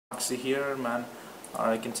proxy here, man, or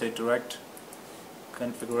I can say direct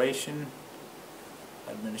configuration,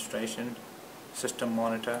 administration, system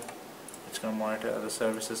monitor. It's going to monitor other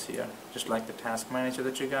services here, just like the task manager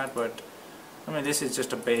that you got. But I mean, this is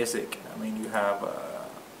just a basic. I mean, you have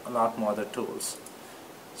a lot more other tools,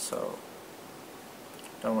 so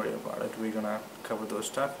don't worry about it. We're gonna cover those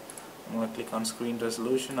stuff. I'm gonna click on screen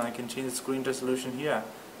resolution. I can change the screen resolution here,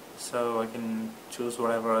 so I can choose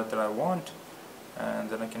whatever that I want, and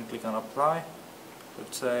then I can click on apply.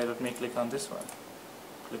 Let's say, let me click on this one.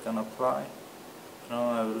 Click on apply. Now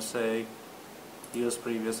I will say use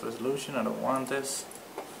previous resolution. I don't want this,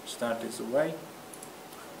 so that is away.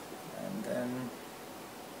 And then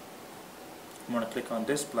I'm going to click on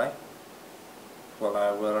display. Well,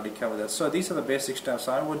 I will already cover that. So these are the basic steps.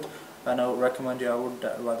 I would recommend you, I would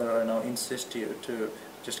rather insist you to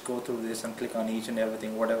just go through this and click on each and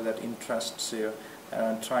everything, whatever that interests you,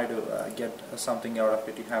 and try to get something out of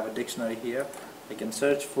it. You have a dictionary here. You can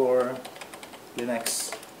search for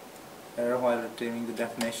Linux error while retrieving the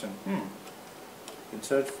definition. You can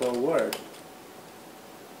search for word.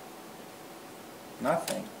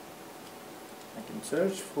 Nothing. I can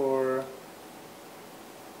search for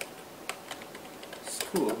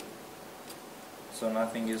school. So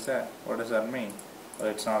nothing is there. What does that mean? Well,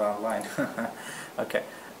 it's not online. Okay.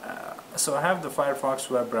 So I have the Firefox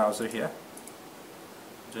web browser here.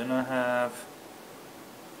 Then I have,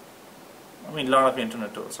 a lot of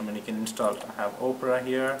internet tools. You can install it. I have Opera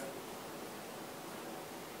here.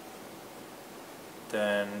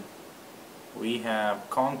 Then we have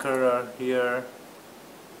Conqueror here.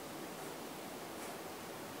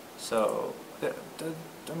 So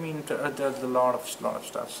there's a lot of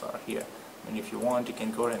stuffs are here. If you want, you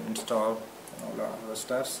can go ahead and install a lot of the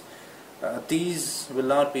stuffs. These will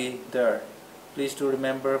not be there. Please do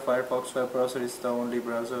remember, Firefox web browser is the only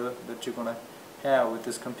browser that you're gonna have with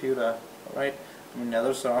this computer. Alright.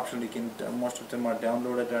 Others are optional. You can. Most of them are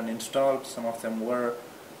downloaded and installed. Some of them were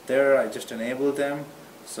there. I just enabled them.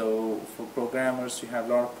 So for programmers, you have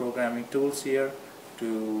a lot of programming tools here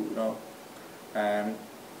to and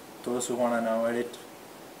those who want to edit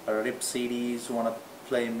or rip CDs, who want to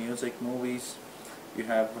play music, movies, you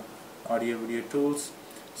have audio video tools,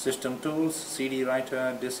 system tools, CD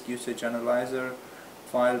writer, disk usage analyzer,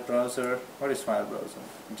 file browser. What is file browser?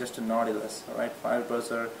 Just a Nautilus. Alright, file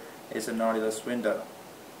browser is a Nautilus window.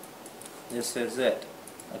 This is it.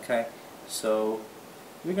 Okay, so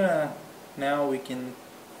now we can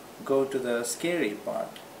go to the scary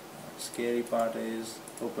part. Scary part is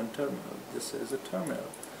open terminal. This is a terminal.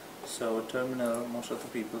 So a terminal, most of the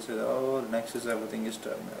people say, oh, next is everything is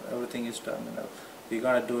terminal. Everything is terminal. You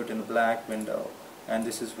gotta do it in a black window, and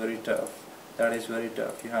this is very tough. That is very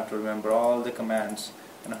tough. You have to remember all the commands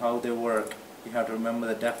and how they work. You have to remember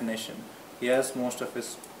the definition. Yes, most of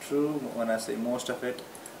it's true. When I say most of it,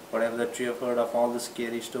 whatever that you have heard of all the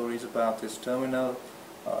scary stories about this terminal,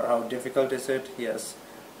 or how difficult is it? Yes,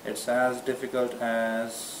 it's as difficult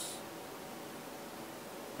as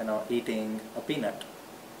eating a peanut,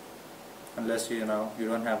 unless you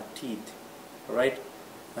don't have teeth. Alright,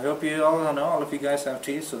 I hope you all know, all of you guys have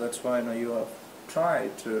teeth, so that's why you have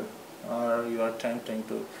tried to, or you are attempting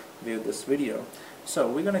to view this video. So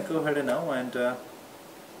we're gonna go ahead and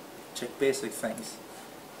check basic things.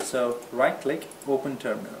 So right click, open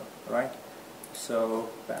terminal. Right, so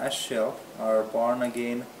bash shell, or born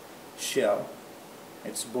again shell.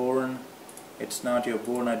 It's not your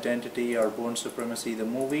Born Identity or Born Supremacy the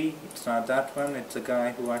movie. It's not that one. It's a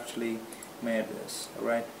guy who actually made this.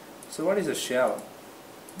 Alright, so what is a shell?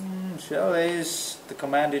 Shell is the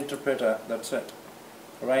command interpreter. That's it.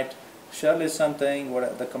 Alright, shell is something,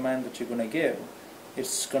 the command that you're gonna give,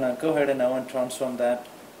 it's gonna go ahead and transform that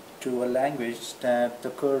to a language that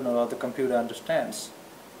the kernel or the computer understands.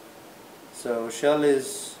 So shell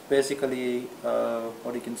is basically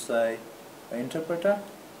what you can say, an interpreter.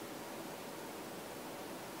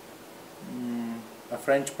 A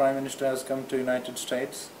French Prime Minister has come to United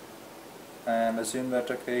States, and assume that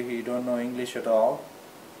he don't know English at all.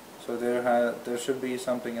 So there should be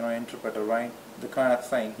something interpreter, right? The kind of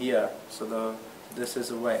thing here. So this is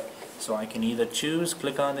a way. So I can either choose,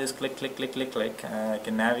 click on this, click, I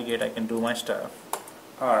can navigate, I can do my stuff,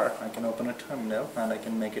 or I can open a terminal and I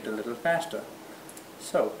can make it a little faster.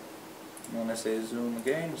 So I'm going to say zoom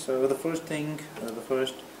again. So the first thing, the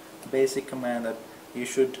first basic command that you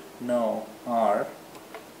should know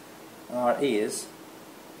is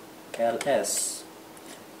ls.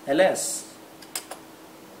 ls,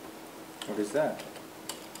 what is that?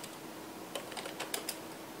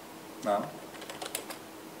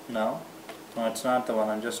 No, it's not the one.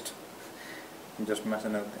 I'm just I'm just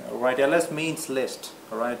messing up there. Alright, ls means list.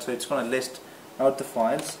 Alright, so it's going to list out the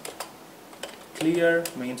files. Clear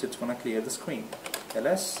means it's going to clear the screen.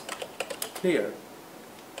 ls clear,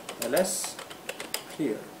 ls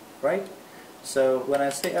clear, right? So when I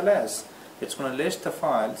say ls, it's going to list the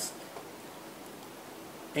files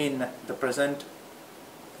in the present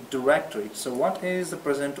directory. So what is the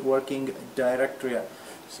present working directory?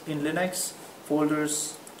 In Linux,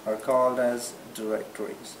 folders are called as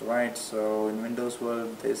directories, right? So in Windows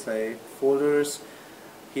world they say folders,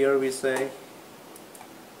 here we say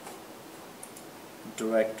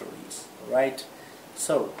directories, right?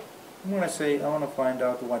 So I'm going to say I want to find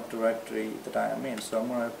out what directory that I am in, so I'm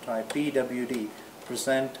going to try pwd,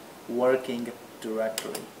 present working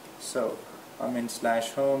directory. So I'm in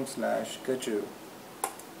 /home/gaju.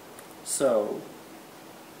 So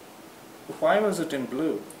why was it in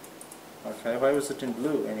blue? Okay, why was it in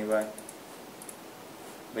blue anyway?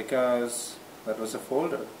 Because that was a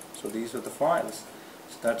folder, so these are the files.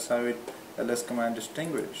 So that's how it ls command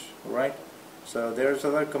distinguish, right? So there's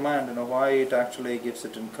other command, why it actually gives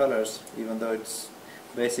it in colors, even though its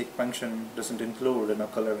basic function doesn't include a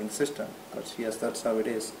coloring system. But yes, that's how it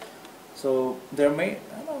is. So there may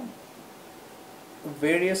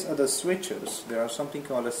various other switches. There are something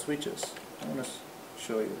called as switches. I'm going to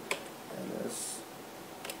show you. ls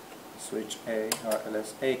switch a or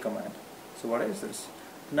lsa command. So what is this?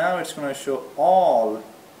 Now it's going to show all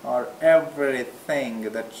or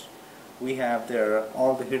everything that we have there,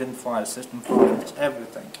 all the hidden files, system files,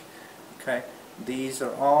 everything. Okay, these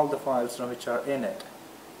are all the files which are in it.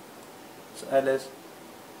 So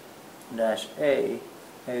ls-a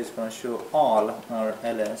is going to show all, or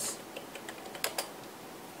ls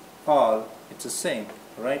all, it's the same,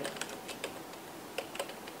 right?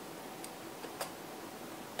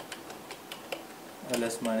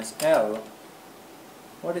 ls-l,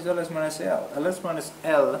 what is ls-l?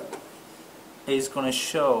 ls-l is going to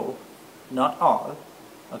show not all,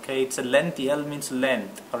 okay, it's a lengthy, L means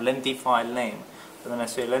length or lengthy file name. So when I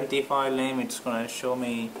say lengthy file name, it's going to show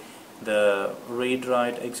me the read,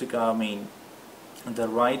 write, execute, the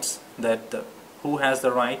rights, that who has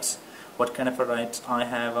the rights, what kind of a rights I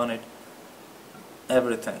have on it,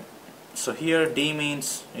 everything. So here D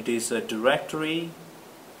means it is a directory,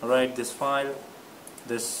 alright, this file.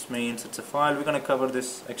 This means it's a file. We're going to cover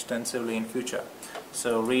this extensively in future.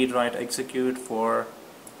 So read, write, execute for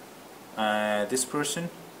this person,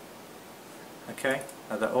 okay,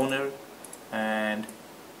 the owner, and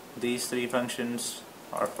these three functions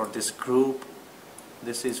are for this group.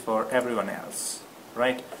 This is for everyone else,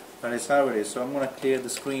 right? That is how it is. So I'm going to clear the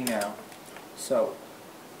screen now. So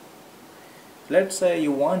let's say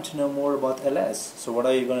you want to know more about ls. So what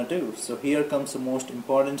are you going to do? So here comes the most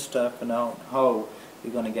important stuff, now how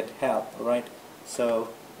you're going to get help, right? So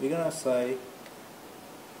we're going to say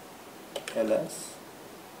ls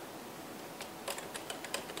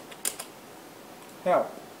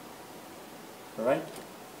help, right?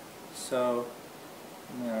 So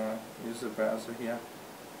I'm going to use the browser here.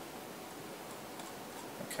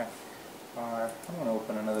 Okay, I'm going to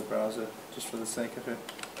open another browser just for the sake of it.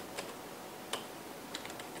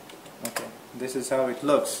 Okay, this is how it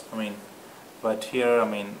looks. But here,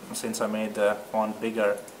 since I made the font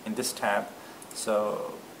bigger in this tab,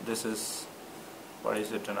 so this is what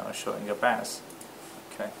is it now showing up as.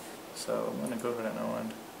 Okay, so I'm going to go ahead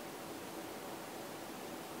and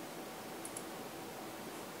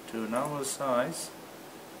to normal size,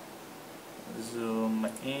 zoom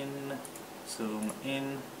in, zoom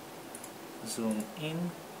in, zoom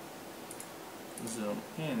in, zoom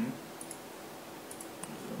in,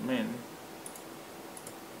 zoom in,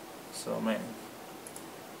 zoom in.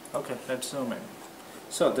 Okay, let's zoom in.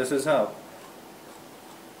 So this is how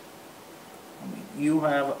you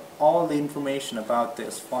have all the information about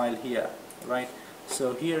this file here, right?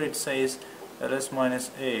 So here it says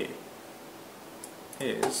ls-a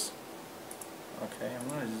is, okay, I'm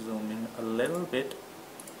going to zoom in a little bit,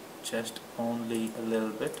 just only a little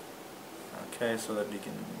bit, okay, so that you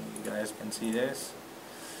guys can see this.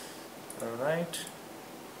 Alright,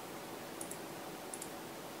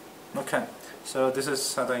 okay, so this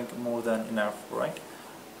is, I think, more than enough, right?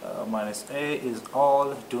 -a is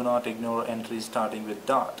all, do not ignore entries starting with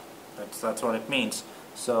dot. That's what it means.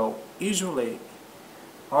 So usually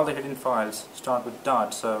all the hidden files start with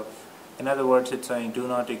dot, so in other words it's saying do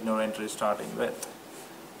not ignore entries starting with.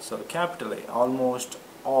 So capital A, almost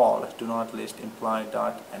all, do not list, imply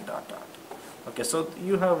dot and dot dot. Okay, so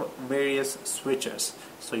you have various switches,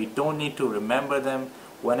 so you don't need to remember them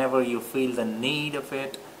whenever you feel the need of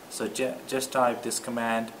it. So just type this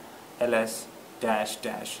command ls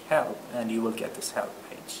 --help and you will get this help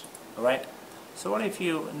page. Alright, So what if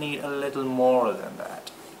you need a little more than that?